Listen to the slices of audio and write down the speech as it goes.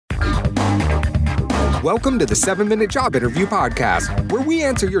Welcome to the 7-Minute Job Interview Podcast, where we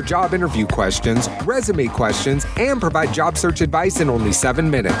answer your job interview questions, resume questions, and provide job search advice in only 7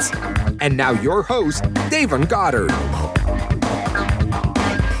 minutes. And now your host, Davon Goddard.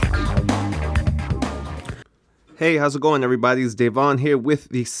 Hey, how's it going, everybody? It's Davon here with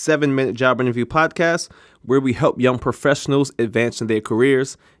the 7-Minute Job Interview Podcast, where we help young professionals advance in their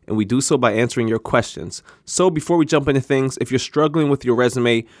careers, and we do so by answering your questions. So before we jump into things, if you're struggling with your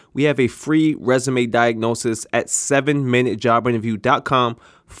resume, we have a free resume diagnosis at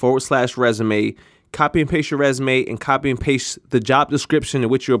 7minutejobinterview.com/resume. Copy and paste your resume and copy and paste the job description in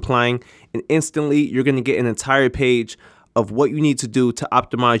which you're applying, and instantly you're going to get an entire page of what you need to do to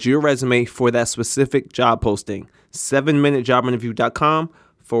optimize your resume for that specific job posting.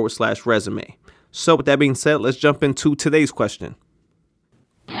 7minutejobinterview.com/resume. So with that being said, let's jump into today's question.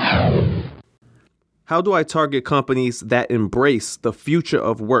 How do I target companies that embrace the future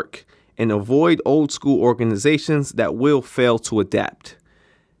of work and avoid old school organizations that will fail to adapt?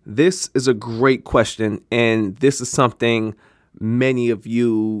 This is a great question, and this is something many of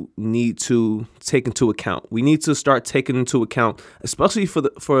you need to take into account. We need to start taking into account, especially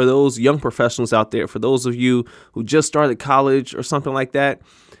for those young professionals out there, for those of you who just started college or something like that,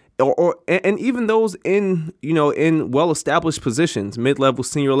 and even those in well-established positions, mid-level,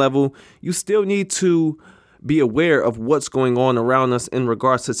 senior level. You still need to be aware of what's going on around us in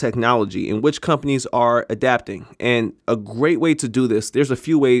regards to technology and which companies are adapting. And a great way to do this, there's a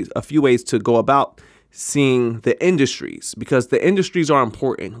few ways to go about seeing the industries, because the industries are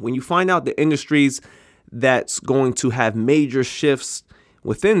important. When you find out the industries that's going to have major shifts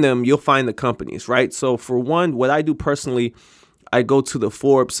within them, you'll find the companies, right? So for one, what I do personally, I go to the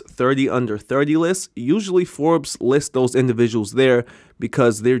Forbes 30 under 30 list. Usually Forbes lists those individuals there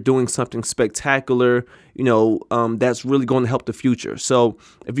because they're doing something spectacular, that's really going to help the future. So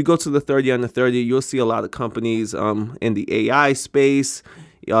if you go to the 30 under 30, you'll see a lot of companies in the AI space.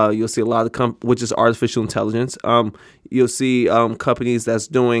 You'll see a lot of which is artificial intelligence. You'll see companies that's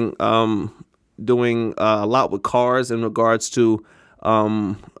doing a lot with cars in regards to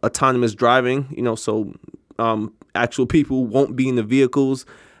autonomous driving. So actual people won't be in the vehicles.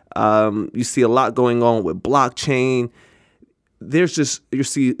 You see a lot going on with blockchain. There's just you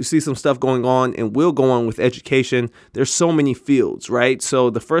see some stuff going on and will go on with education. There's so many fields, right? So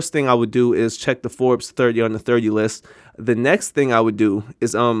the first thing I would do is check the Forbes 30 under 30 list. The next thing I would do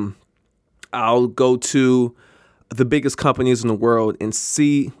is I'll go to the biggest companies in the world and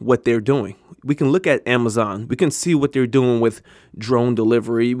see what they're doing. We can look at Amazon. We can see what they're doing with drone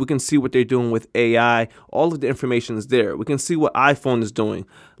delivery. We can see what they're doing with AI. All of the information is there. We can see what iPhone is doing.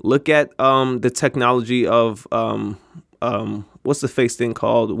 Look at the technology of what's the face thing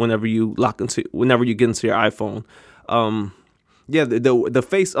called whenever you get into your iPhone. The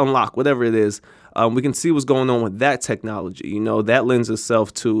face unlock, whatever it is. We can see what's going on with that technology. That lends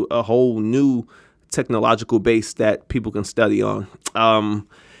itself to a whole new technological base that people can study on.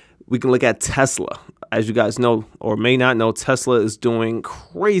 We can look at Tesla. As you guys know or may not know, Tesla is doing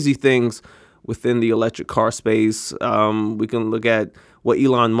crazy things within the electric car space. We can look at what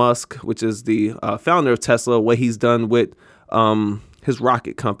Elon Musk, which is the founder of Tesla, what he's done with his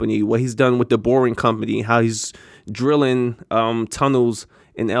rocket company, what he's done with the Boring Company, how he's drilling tunnels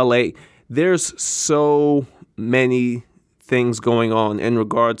in LA. There's so many things going on in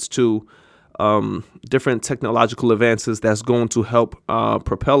regards to different technological advances that's going to help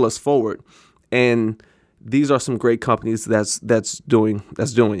propel us forward. And these are some great companies that's doing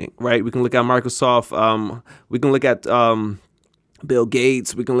it, right? We can look at Microsoft. We can look at Bill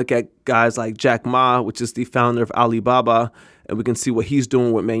Gates. We can look at guys like Jack Ma, which is the founder of Alibaba, and we can see what he's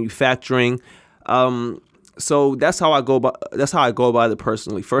doing with manufacturing. So that's how I go about it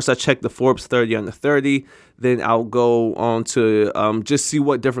personally. First, I check the Forbes 30 under 30. Then I'll go on to just see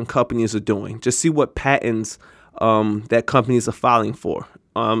what different companies are doing. Just see what patents that companies are filing for.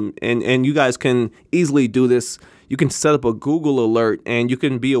 And you guys can easily do this. You can set up a Google alert, and you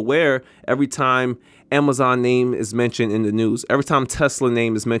can be aware every time Amazon name is mentioned in the news. Every time Tesla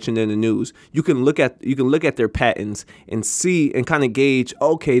name is mentioned in the news, you can look at their patents and see and kind of gauge,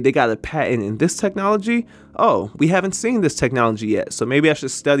 okay, they got a patent in this technology. Oh, we haven't seen this technology yet, so maybe I should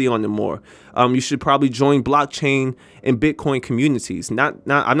study on it more. You should probably join blockchain and Bitcoin communities. I'm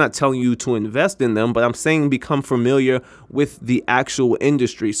not telling you to invest in them, but I'm saying become familiar with the actual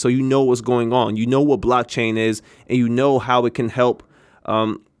industry so you know what's going on. You know what blockchain is, and you know how it can help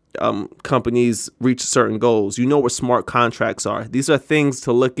companies reach certain goals. You know what smart contracts are. These are things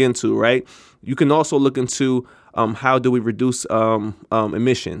to look into, right? You can also look into how do we reduce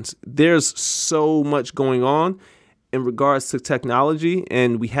emissions. There's so much going on, in regards to technology,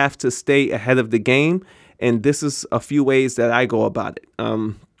 and we have to stay ahead of the game. And this is a few ways that I go about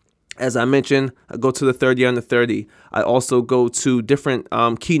it. As I mentioned, I go to the 30 under 30. I also go to different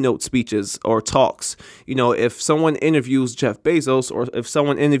keynote speeches or talks. You know, if someone interviews Jeff Bezos, or if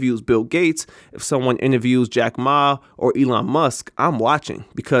someone interviews Bill Gates, if someone interviews Jack Ma or Elon Musk, I'm watching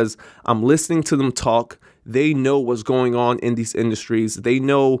because I'm listening to them talk. They know what's going on in these industries. They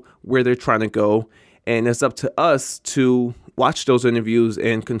know where they're trying to go. And it's up to us to watch those interviews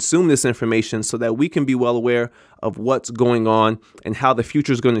and consume this information so that we can be well aware of what's going on and how the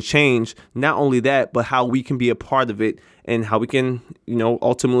future is going to change. Not only that, but how we can be a part of it and how we can,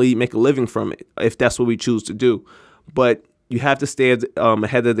 ultimately make a living from it if that's what we choose to do. But you have to stay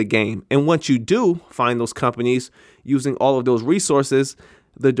ahead of the game. And once you do find those companies using all of those resources,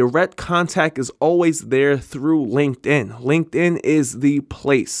 the direct contact is always there through LinkedIn. LinkedIn is the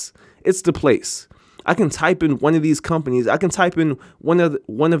place. It's the place. I can type in one of these companies. I can type in one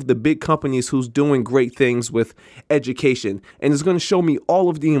of the big companies who's doing great things with education, and it's going to show me all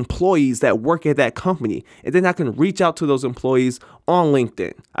of the employees that work at that company. And then I can reach out to those employees on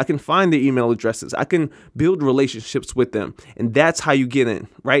LinkedIn. I can find their email addresses. I can build relationships with them. And that's how you get in,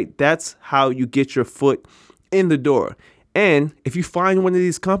 right? That's how you get your foot in the door. And if you find one of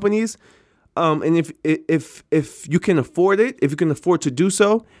these companies, and if you can afford it, if you can afford to do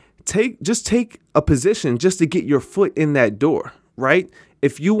so, take a position just to get your foot in that door, right?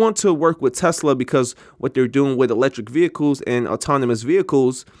 If you want to work with Tesla because what they're doing with electric vehicles and autonomous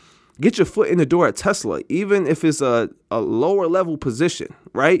vehicles, get your foot in the door at Tesla, even if it's a lower level position,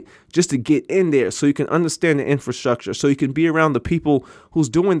 right? Just to get in there so you can understand the infrastructure, so you can be around the people who's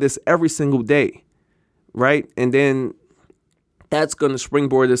doing this every single day, right? And then that's going to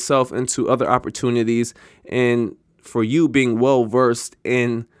springboard itself into other opportunities, and for you being well versed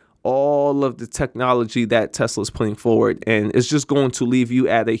in all of the technology that Tesla is putting forward, and it's just going to leave you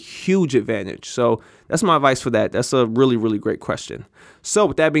at a huge advantage. So that's my advice for that. That's a really, really great question. So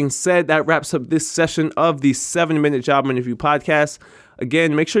with that being said, that wraps up this session of the 7-Minute Job Interview Podcast.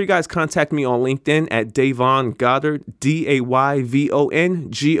 Again, make sure you guys contact me on LinkedIn at Dayvon Goddard,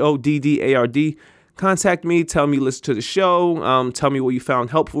 DayvonGoddard. Contact me, tell me you listen to the show, tell me what you found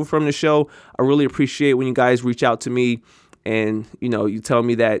helpful from the show. I really appreciate when you guys reach out to me and, you tell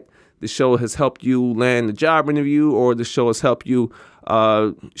me that the show has helped you land a job interview, or the show has helped you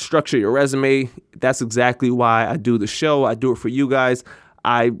structure your resume. That's exactly why I do the show. I do it for you guys.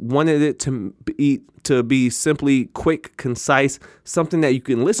 I wanted it to be simply quick, concise, something that you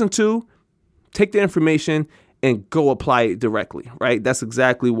can listen to, take the information, and go apply it directly, right? That's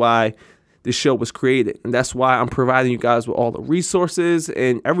exactly why this show was created. And that's why I'm providing you guys with all the resources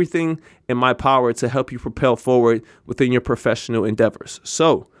and everything in my power to help you propel forward within your professional endeavors.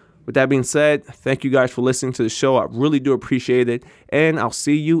 So with that being said, thank you guys for listening to the show. I really do appreciate it. And I'll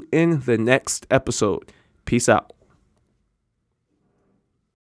see you in the next episode. Peace out.